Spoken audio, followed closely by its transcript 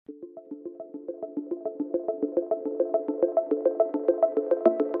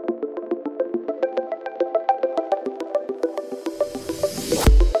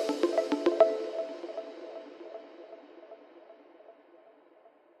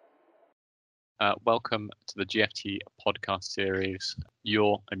Welcome to the GFT podcast series,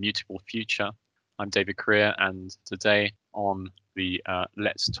 Your Immutable Future. I'm David Creer, and today on the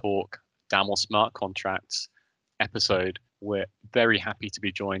Let's Talk DAML Smart Contracts episode, we're very happy to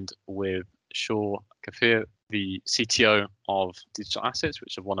be joined with Shaul Kfir, the CTO of Digital Assets,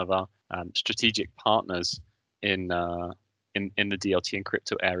 which is one of our strategic partners in the DLT and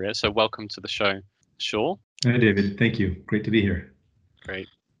crypto area. So welcome to the show, Shaul. Hi, David. Thank you. Great to be here. Great.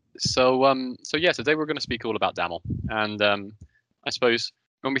 So yeah, today we're going to speak all about DAML, and I suppose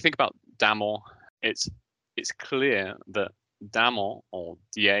when we think about DAML, it's clear that DAML or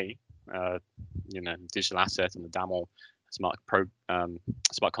DA, digital asset, and the DAML smart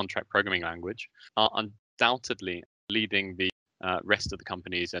contract programming language are undoubtedly leading the rest of the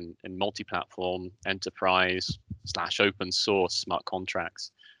companies in multi-platform, enterprise / open source smart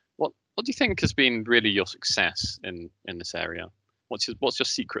contracts. What do you think has been really your success in this area? What's your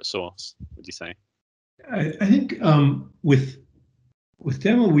secret sauce, would you say? I think with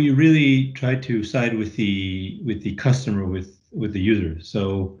DAML, we really try to side with the customer, with the user.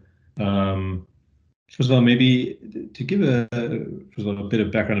 So first of all, maybe to give a bit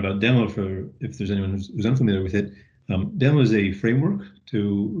of background about DAML, for if there's anyone who's unfamiliar with it. DAML is a framework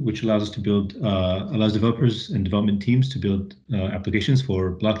which allows us to build, allows developers and development teams to build applications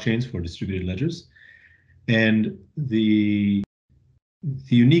for blockchains, for distributed ledgers. And the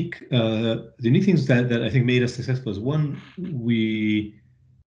unique things that I think made us successful is, one, we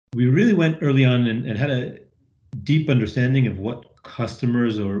really went early on and had a deep understanding of what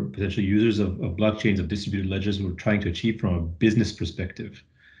customers or potential users of blockchains, of distributed ledgers, were trying to achieve from a business perspective,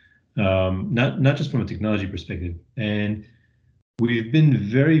 not just from a technology perspective. And we've been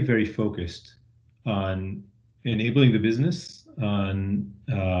very, very focused on enabling the business, on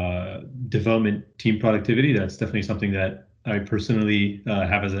development team productivity. That's definitely something that I personally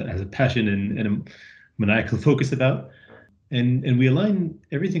have as a passion and a maniacal focus about. And we align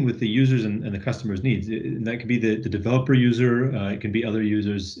everything with the users and the customers' needs. And that could be the developer user, it can be other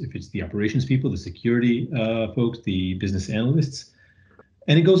users, if it's the operations people, the security folks, the business analysts.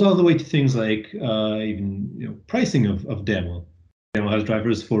 And it goes all the way to things like even pricing of DAML. DAML has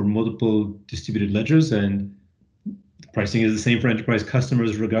drivers for multiple distributed ledgers, and the pricing is the same for enterprise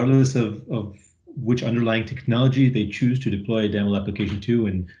customers, regardless of which underlying technology they choose to deploy a DAML application to,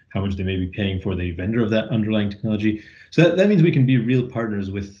 and how much they may be paying for the vendor of that underlying technology. So that means we can be real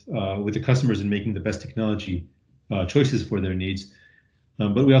partners with the customers in making the best technology choices for their needs.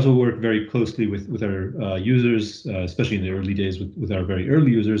 But we also work very closely with our users, especially in the early days with our very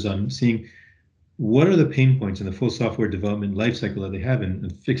early users, on seeing what are the pain points in the full software development lifecycle that they have, and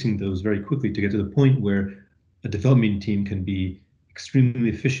fixing those very quickly to get to the point where a development team can be extremely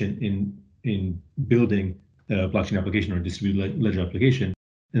efficient in building a blockchain application or a distributed ledger application,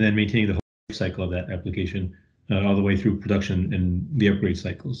 and then maintaining the whole life cycle of that application all the way through production and the upgrade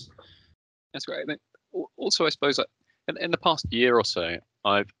cycles. That's great. Also, I suppose in the past year or so,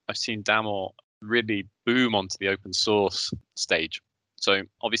 I've seen DAML really boom onto the open source stage. So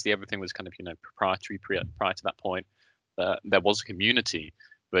obviously everything was kind of proprietary prior to that point. There was a community,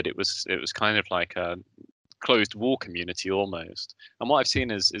 but it was kind of like a closed wall community almost. And what I've seen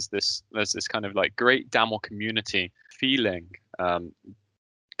is there's this kind of like great DAML community feeling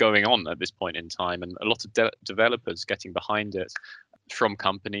going on at this point in time, and a lot of developers getting behind it from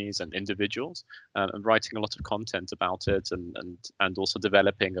companies and individuals, and writing a lot of content about it, and also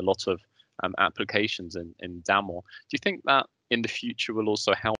developing a lot of applications in DAML. Do you think that in the future will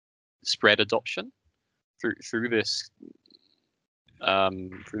also help spread adoption through this? I'm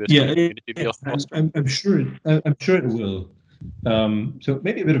sure it will. So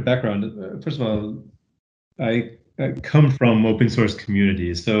maybe a bit of background. First of all, I come from open source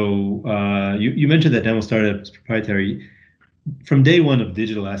communities. So you mentioned that DAML started as proprietary. From day one of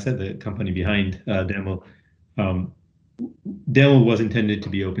Digital Asset, the company behind DAML, DAML was intended to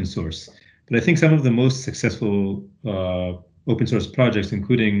be open source. But I think some of the most successful open source projects,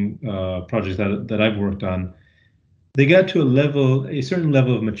 including projects that I've worked on, they got to a certain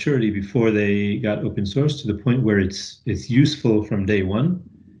level of maturity before they got open source, to the point where it's useful from day one,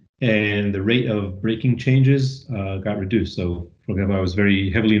 and the rate of breaking changes got reduced. So, for example, I was very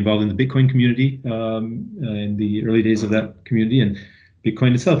heavily involved in the Bitcoin community in the early days of that community, and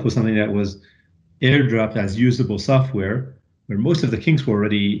Bitcoin itself was something that was airdropped as usable software, where most of the kinks were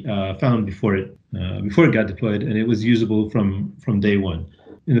already found before it got deployed, and it was usable from day one.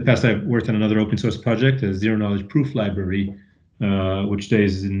 In the past, I've worked on another open source project, a zero knowledge proof library, which today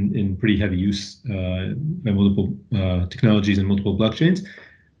is in pretty heavy use by multiple technologies and multiple blockchains.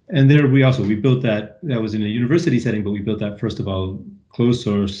 And there we built that was in a university setting, but we built that, first of all, closed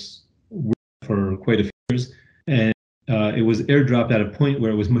source for quite a few years, and it was airdropped at a point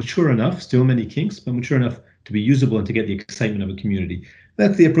where it was mature enough, still many kinks, but mature enough to be usable and to get the excitement of a community.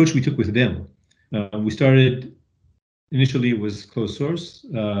 That's the approach we took with DAML. We started, initially it was closed source.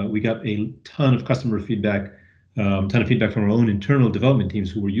 We got a ton of customer feedback, ton of feedback from our own internal development teams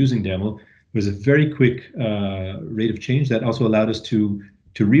who were using DAML. There was a very quick rate of change that also allowed us to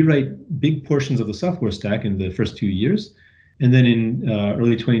rewrite big portions of the software stack in the first 2 years. And then in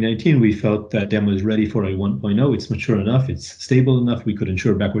early 2019, we felt that DAML is ready for a 1.0. It's mature enough, it's stable enough, we could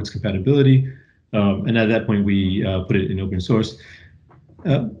ensure backwards compatibility. And at that point, we put it in open source.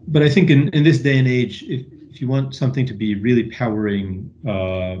 But I think in this day and age, if you want something to be really powering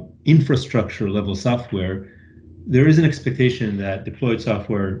infrastructure level software, there is an expectation that deployed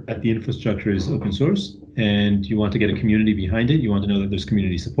software at the infrastructure is open source, and you want to get a community behind it. You want to know that there's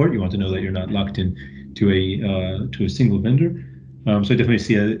community support. You want to know that you're not locked in to a single vendor. So I definitely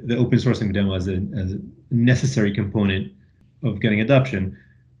see the open sourcing demo as a necessary component of getting adoption.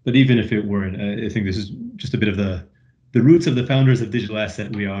 But even if it weren't, I think this is just a bit of the roots of the founders of Digital Asset.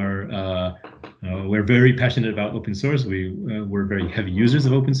 We're very passionate about open source. We're very heavy users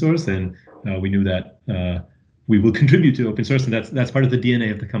of open source, and we knew that we will contribute to open source, and that's part of the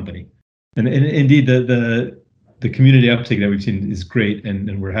DNA of the company. And indeed, the community uptake that we've seen is great,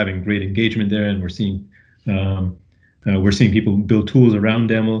 and we're having great engagement there, and we're seeing people build tools around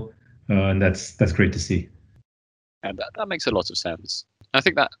DAML, and that's great to see. And that makes a lot of sense. I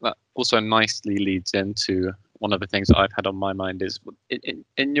think that also nicely leads into one of the things that I've had on my mind is,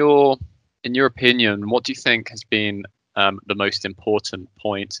 in your opinion, what do you think has been the most important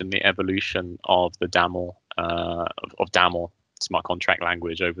point in the evolution of the DAML of DAML smart contract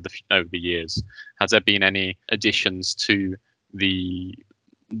language over the years? Has there been any additions to the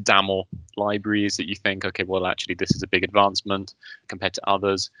DAML libraries that you think, okay, well, actually, this is a big advancement compared to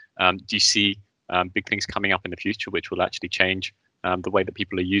others? Do you see big things coming up in the future which will actually change the way that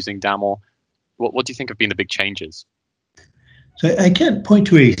people are using DAML? What do you think have been the big changes? So I can't point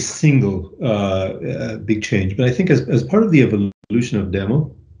to a single big change, but I think as part of the evolution of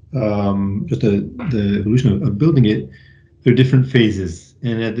DAML, just the evolution of building it, there are different phases.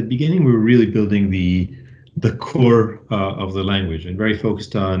 And at the beginning, we were really building the core of the language, and very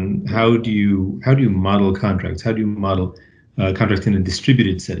focused on how do you model contracts? How do you model contracts in a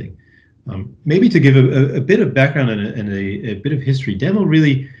distributed setting? Maybe to give a bit of background and a bit of history, DAML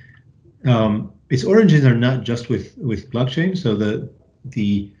really, its origins are not just with blockchain. So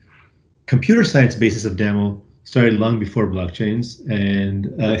the computer science basis of DAML started long before blockchains,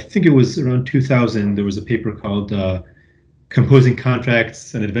 and I think it was around 2000. There was a paper called "Composing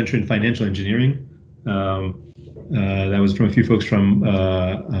Contracts: An Adventure in Financial Engineering." That was from a few folks from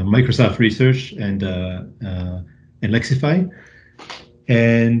Microsoft Research and Lexify,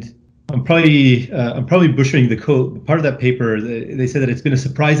 and I'm probably butchering the code. Part of that paper, they said that it's been a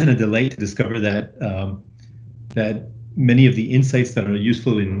surprise and a delight to discover that that many of the insights that are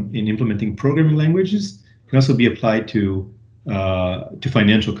useful in implementing programming languages can also be applied to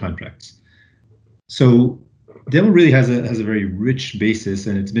financial contracts. So DAML really has a very rich basis,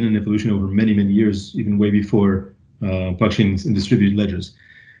 and it's been an evolution over many years, even way before blockchains and distributed ledgers.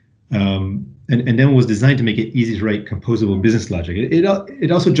 And DAML was designed to make it easy to write composable business logic.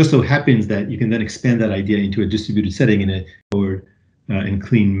 It also just so happens that you can then expand that idea into a distributed setting in a forward and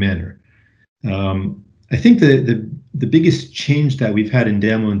clean manner. I think the biggest change that we've had in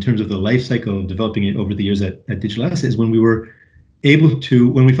DAML in terms of the life cycle of developing it over the years at Digital Asset is when we were able to,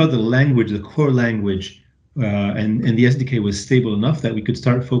 when we felt the language, the core language, and the SDK was stable enough that we could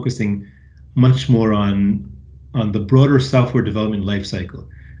start focusing much more on the broader software development life cycle.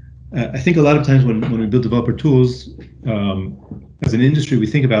 I think a lot of times when we build developer tools, as an industry, we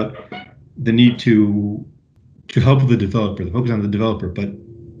think about the need to help the developer, the focus on the developer. But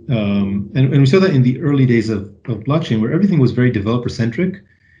and we saw that in the early days of blockchain, where everything was very developer centric,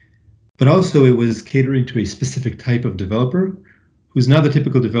 but also it was catering to a specific type of developer, who's not the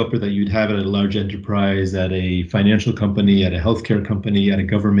typical developer that you'd have at a large enterprise, at a financial company, at a healthcare company, at a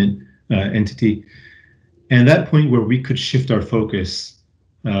government entity. And that point where we could shift our focus,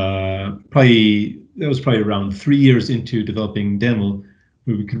 that was probably around 3 years into developing DAML,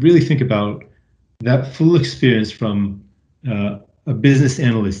 where we could really think about that full experience from a business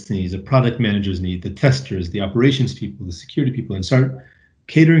analyst's needs, a product manager's need, the testers, the operations people, the security people, and start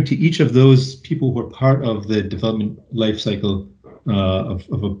catering to each of those people who are part of the development lifecycle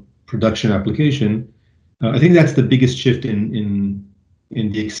of a production application. I think that's the biggest shift in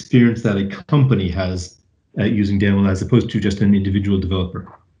the experience that a company has using DAML as opposed to just an individual developer.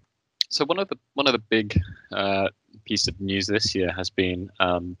 So one of the big piece of news this year has been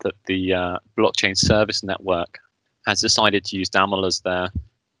that the blockchain service network has decided to use DAML as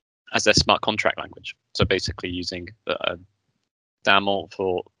their smart contract language. So basically using DAML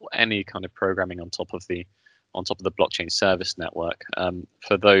for any kind of programming on top of the blockchain service network.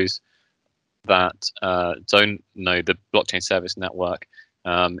 For those that don't know, the blockchain service network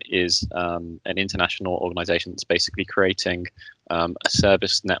is an international organization that's basically creating a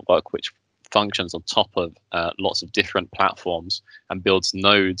service network which functions on top of lots of different platforms and builds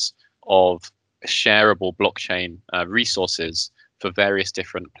nodes of shareable blockchain resources for various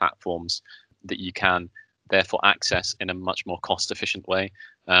different platforms that you can therefore access in a much more cost-efficient way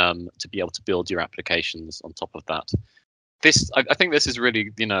to be able to build your applications on top of that. I think this is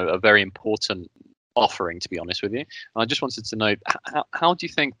really, a very important offering, to be honest with you. And I just wanted to know, how do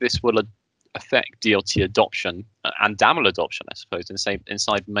you think this will affect DLT adoption and DAML adoption, I suppose,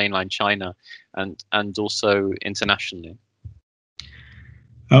 inside mainland China and also internationally?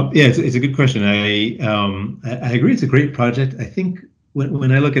 Yeah, it's a good question. I agree. It's a great project. I think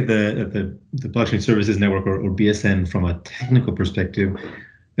when I look at the Blockchain Services Network or BSN from a technical perspective,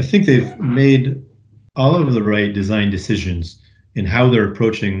 I think they've made all of the right design decisions in how they're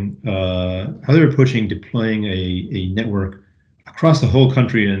approaching deploying a network across the whole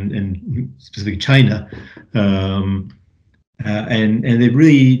country and specifically China, and they've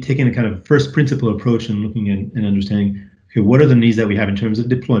really taken a kind of first principle approach and looking and understanding, okay, what are the needs that we have in terms of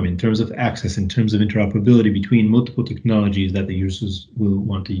deployment, in terms of access, in terms of interoperability between multiple technologies that the users will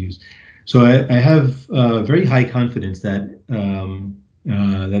want to use. So I have very high confidence that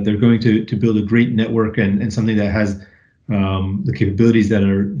that they're going to build a great network and something that has the capabilities that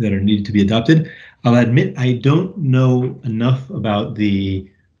are needed to be adopted. I'll admit I don't know enough about the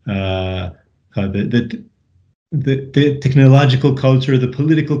technological culture, the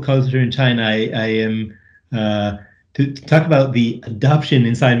political culture in China. I am to talk about the adoption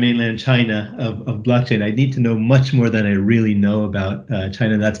inside mainland China of blockchain. I need to know much more than I really know about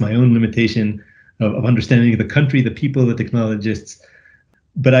China. That's my own limitation of understanding the country, the people, the technologists.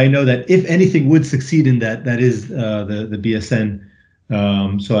 But I know that if anything would succeed in that is the BSN.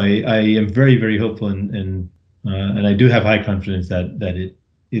 So I am very, very hopeful and I do have high confidence that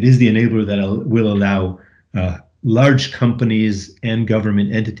it is the enabler that will allow large companies and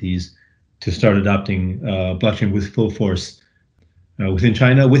government entities to start adopting blockchain with full force within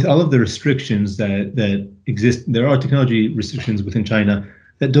China, with all of the restrictions that exist. There are technology restrictions within China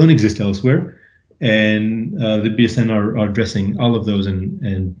that don't exist elsewhere. And the BSN are addressing all of those,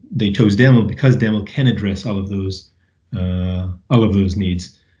 and they chose DAML because DAML can address all of those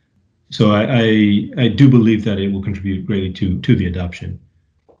needs. So I do believe that it will contribute greatly to the adoption.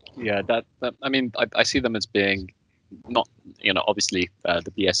 Yeah, I see them as being not, obviously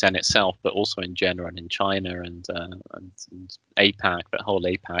the BSN itself, but also in general and in China and APAC, that whole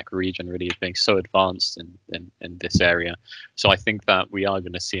APAC region really is being so advanced in this area. So I think that we are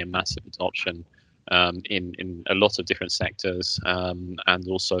going to see a massive adoption in a lot of different sectors, and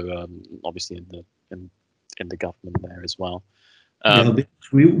also obviously in the government there as well.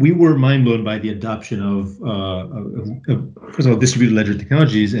 We were mind blown by the adoption of first of all distributed ledger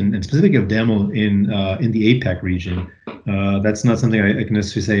technologies and specifically of DAML in the APAC region. That's not something I can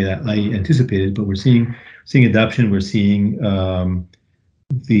necessarily say that I anticipated, but we're seeing adoption. We're seeing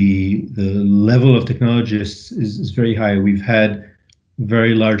the level of technologists is very high. We've had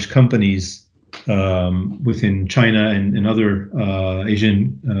very large companies within China and other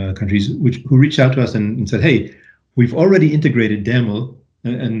Asian countries who reached out to us and said, hey, we've already integrated DAML.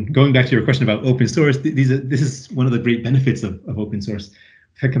 And going back to your question about open source, this is one of the great benefits of open source.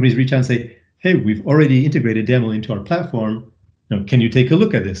 We've had companies reach out and say, hey, we've already integrated DAML into our platform. Can you take a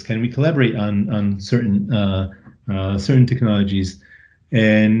look at this? Can we collaborate on certain technologies?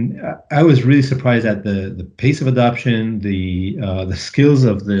 And I was really surprised at the pace of adoption, the skills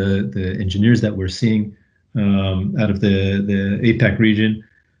of the engineers that we're seeing out of the APAC region.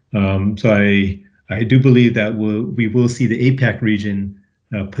 So I do believe that we will see the APAC region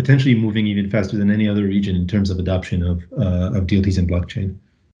potentially moving even faster than any other region in terms of adoption of DLTs and blockchain.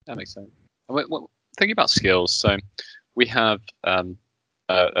 That makes sense. Well, thinking about skills, so we have a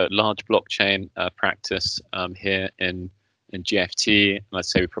large blockchain practice here in GFT.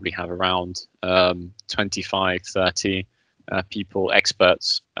 Let's say we probably have around 25, 30 people,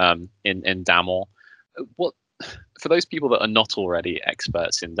 experts in DAML. For those people that are not already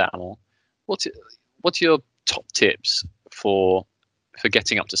experts in DAML, what's your top tips for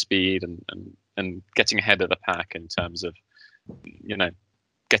getting up to speed and getting ahead of the pack in terms of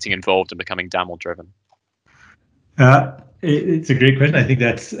getting involved and becoming DAML driven? It's a great question. I think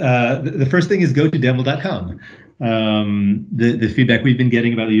that's the first thing is go to DAML.com. the feedback we've been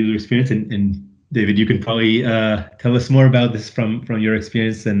getting about the user experience, and David, you can probably tell us more about this from your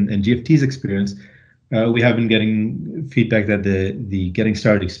experience and GFT's experience. We have been getting feedback that the getting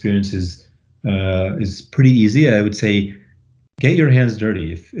started experience is pretty easy. I would say get your hands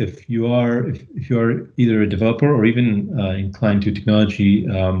dirty. If you are either a developer or even inclined to technology,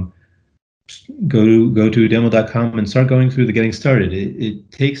 go to demo.com and start going through the getting started.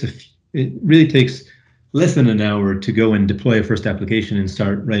 It really takes less than an hour to go and deploy a first application and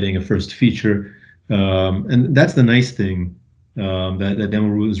start writing a first feature. And that's the nice thing, that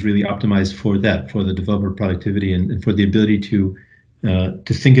demo is really optimized for that, for the developer productivity and for the ability to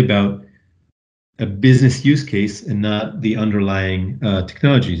think about a business use case and not the underlying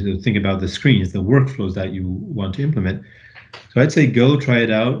technology. So think about the screens, the workflows that you want to implement. So I'd say go try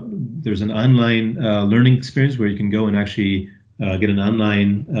it out. There's an online learning experience where you can go and actually get an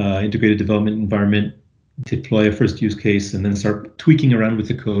online integrated development environment, deploy a first use case, and then start tweaking around with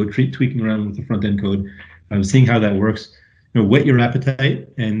the code, tweaking around with the front end code, seeing how that works. Whet your appetite,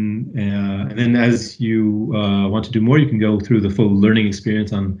 and then as you want to do more, you can go through the full learning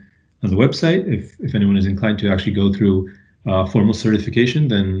experience on the website. If anyone is inclined to actually go through formal certification,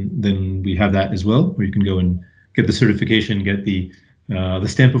 then we have that as well, where you can go and get the certification, get the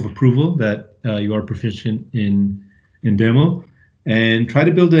stamp of approval that you are proficient in demo, and try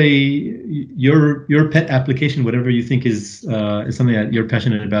to build your pet application, whatever you think is something that you're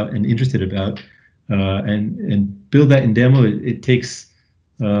passionate about and interested about, and build that in demo. It takes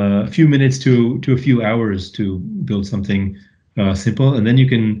a few minutes to a few hours to build something simple, and then you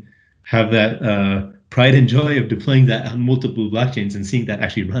can have that pride and joy of deploying that on multiple blockchains and seeing that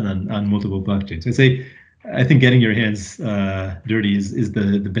actually run on multiple blockchains. I think getting your hands dirty is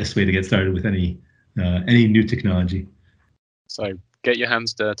the best way to get started with any new technology. So get your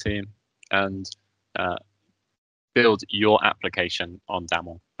hands dirty and build your application on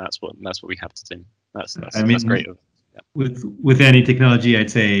DAML. That's what we have to do. That's great. Yeah. With any technology, I'd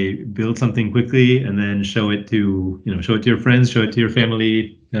say build something quickly and then show it to your friends, show it to your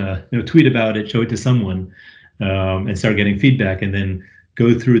family, tweet about it, show it to someone, and start getting feedback, and then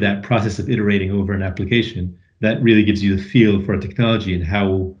go through that process of iterating over an application. That really gives you the feel for a technology and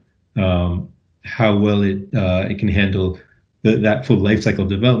how well it can handle that full lifecycle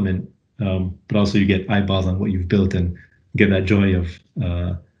development. But also you get eyeballs on what you've built and get that joy of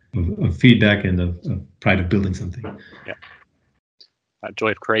feedback and of pride of building something. Yeah. That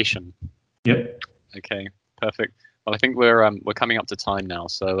joy of creation. Yep. Okay. Perfect. Well, I think we're coming up to time now,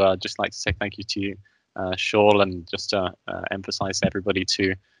 so I'd just like to say thank you to you, Shaul, and just emphasize to everybody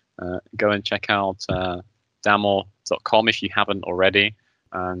to go and check out DAML.com if you haven't already,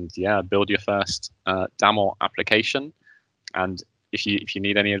 and build your first DAML application. And if you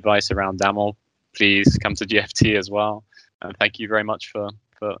need any advice around DAML, please come to GFT as well. And thank you very much for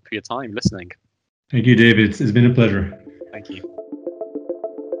your time listening. Thank you, David. It's been a pleasure. Thank you.